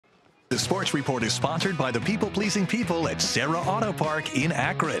The Sports Report is sponsored by the people-pleasing people at Sarah Auto Park in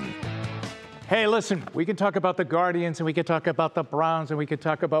Akron. Hey, listen, we can talk about the Guardians and we can talk about the Browns and we can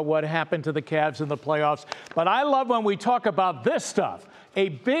talk about what happened to the Cavs in the playoffs. But I love when we talk about this stuff. A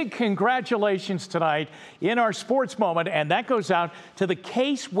big congratulations tonight in our sports moment, and that goes out to the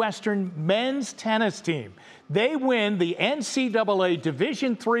Case Western men's tennis team. They win the NCAA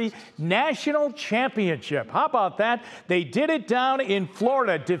Division III National Championship. How about that? They did it down in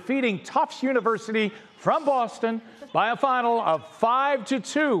Florida, defeating Tufts University from Boston by a final of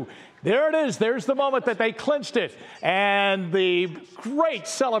 5-2. There it is. There's the moment that they clinched it. And the great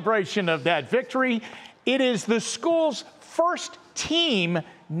celebration of that victory. It is the school's first team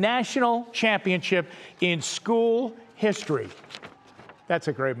national championship in school history. That's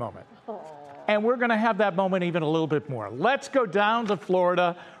a great moment. And we're going to have that moment even a little bit more. Let's go down to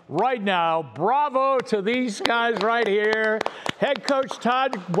Florida right now. Bravo to these guys right here. Head coach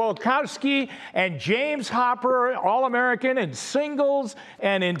Todd Wolkowski and James Hopper, All-American in singles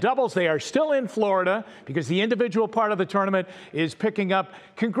and in doubles. They are still in Florida because the individual part of the tournament is picking up.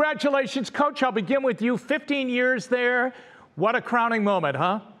 Congratulations, Coach. I'll begin with you. 15 years there. What a crowning moment,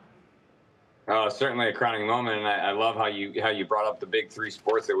 huh? Oh, certainly a crowning moment, and I love how you brought up the big three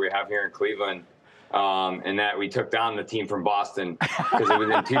sports that we have here in Cleveland, and that we took down the team from Boston because it was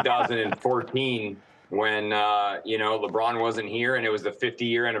in 2014 when LeBron wasn't here, and it was the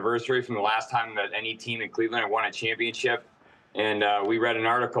 50-year anniversary from the last time that any team in Cleveland had won a championship. And we read an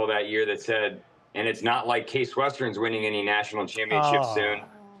article that year that said, and it's not like Case Western's winning any national championships soon.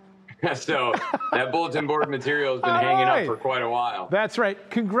 So that bulletin board material has been hanging up for quite a while. That's right.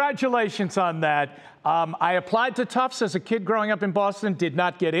 Congratulations on that. I applied to Tufts as a kid growing up in Boston, did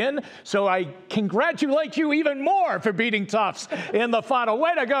not get in. So I congratulate you even more for beating Tufts in the final.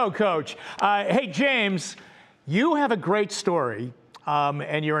 Way to go, Coach. Hey, James, you have a great story,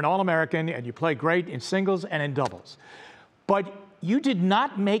 and you're an All-American, and you play great in singles and in doubles. But you did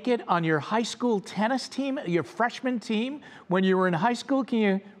not make it on your high school tennis team, your freshman team, when you were in high school. Can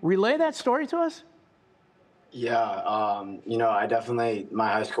you relay that story to us? Yeah, my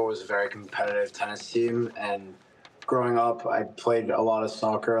high school was a very competitive tennis team. And growing up, I played a lot of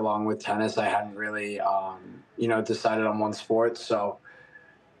soccer along with tennis. I hadn't really, decided on one sport. So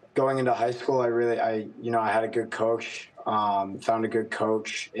going into high school, I had a good coach. Found a good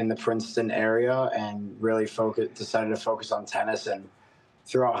coach in the Princeton area and really decided to focus on tennis, and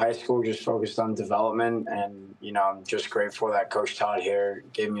throughout high school just focused on development. And I'm just grateful that Coach Todd here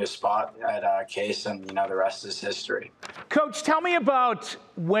gave me a spot at Case, and the rest is history. Coach, tell me about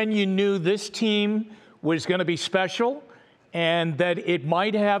when you knew this team was going to be special and that it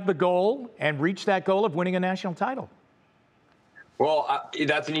might have the goal and reach that goal of winning a national title. Well,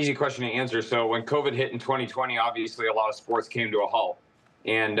 that's an easy question to answer. So when COVID hit in 2020, obviously a lot of sports came to a halt,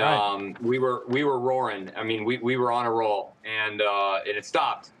 and we were roaring. I mean, we were on a roll, and it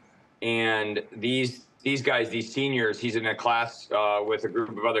stopped. And these guys, these seniors, he's in a class with a group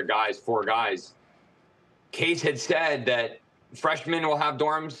of other guys, 4 guys. Case had said that freshmen will have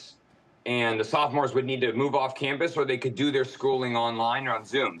dorms, and the sophomores would need to move off campus, or they could do their schooling online or on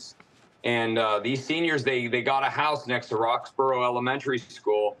Zooms. And these seniors, they got a house next to Roxborough Elementary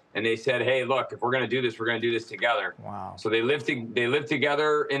School, and they said, "Hey, look, if we're going to do this, we're going to do this together." Wow! So they lived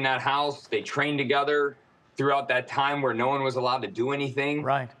together in that house. They trained together throughout that time where no one was allowed to do anything.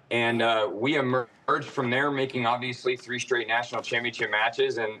 Right. And we emerged from there, making obviously 3 straight national championship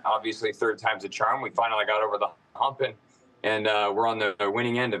matches, and obviously 3rd time's a charm. We finally got over the hump, and we're on the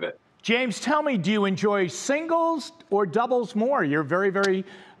winning end of it. James, tell me, do you enjoy singles or doubles more? You're very, very,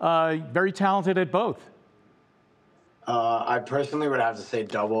 very talented at both. I personally would have to say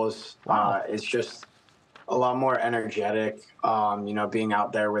doubles. Wow. It's just a lot more energetic. Being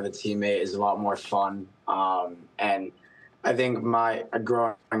out there with a teammate is a lot more fun. And I think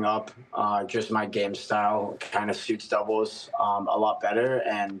growing up, just my game style kind of suits doubles a lot better.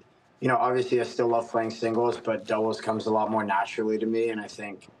 And, obviously I still love playing singles, but doubles comes a lot more naturally to me. And I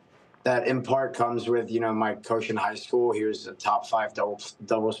think that in part comes with, my coach in high school. He was a top 5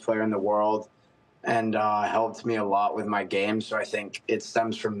 doubles player in the world, and helped me a lot with my game. So I think it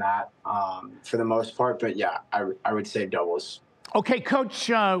stems from that for the most part. But yeah, I would say doubles. Okay,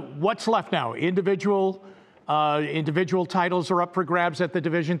 Coach, what's left now? Individual titles are up for grabs at the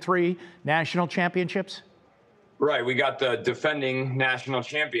Division III National Championships? Right. We got the defending national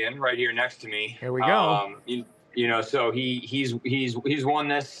champion right here next to me. Here we go. So he's won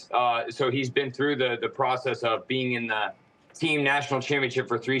this. So he's been through the process of being in the team national championship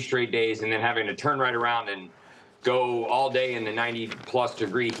for 3 straight days, and then having to turn right around and go all day in the 90-plus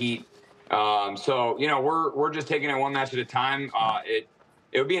degree heat. So we're just taking it one match at a time.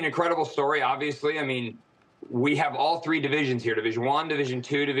 it would be an incredible story. Obviously, I mean, we have all 3 divisions here: Division I, Division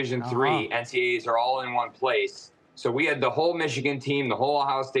II, Division III. NCAAs are all in one place. So we had the whole Michigan team, the whole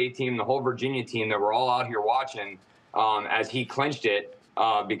Ohio State team, the whole Virginia team that were all out here watching as he clinched it.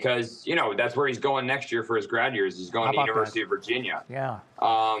 Because, you know, that's where he's going next year for his grad years. He's going to the University of Virginia. Yeah.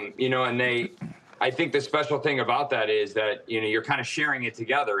 You know, and I think the special thing about that is that, you know, you're kind of sharing it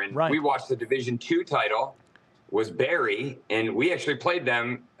together. And we watched the Division II title was Barry, and we actually played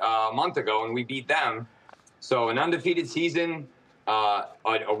them a month ago, and we beat them. So an undefeated season, a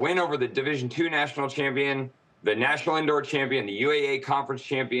win over the Division II national champion, the national indoor champion, the UAA conference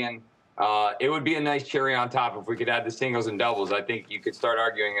champion. It would be a nice cherry on top if we could add the singles and doubles. I think you could start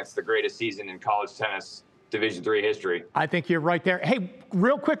arguing it's the greatest season in college tennis Division III history. I think you're right there. Hey,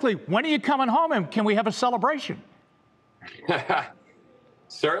 real quickly, when are you coming home, and can we have a celebration?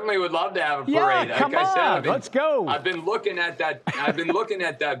 Certainly would love to have a parade. Yeah, come on, let's go. I've been looking at that. I've been looking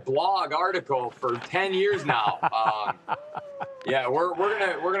at that blog article for 10 years now. Yeah, we're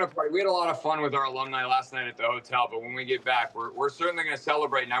gonna party. We had a lot of fun with our alumni last night at the hotel, but when we get back, we're certainly gonna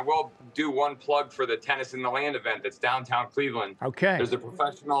celebrate. And I will do one plug for the Tennis in the Land event that's downtown Cleveland. Okay. There's a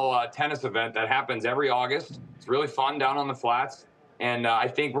professional tennis event that happens every August. It's really fun down on the flats, and I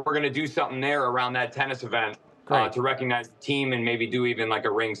think we're gonna do something there around that tennis event. To recognize the team and maybe do even like a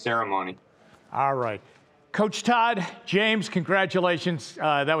ring ceremony. All right. Coach Todd, James, congratulations.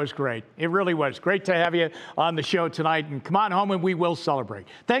 That was great. It really was. Great to have you on the show tonight. And come on home and we will celebrate.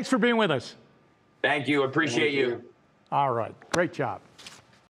 Thanks for being with us. Thank you. Appreciate you. All right. Great job.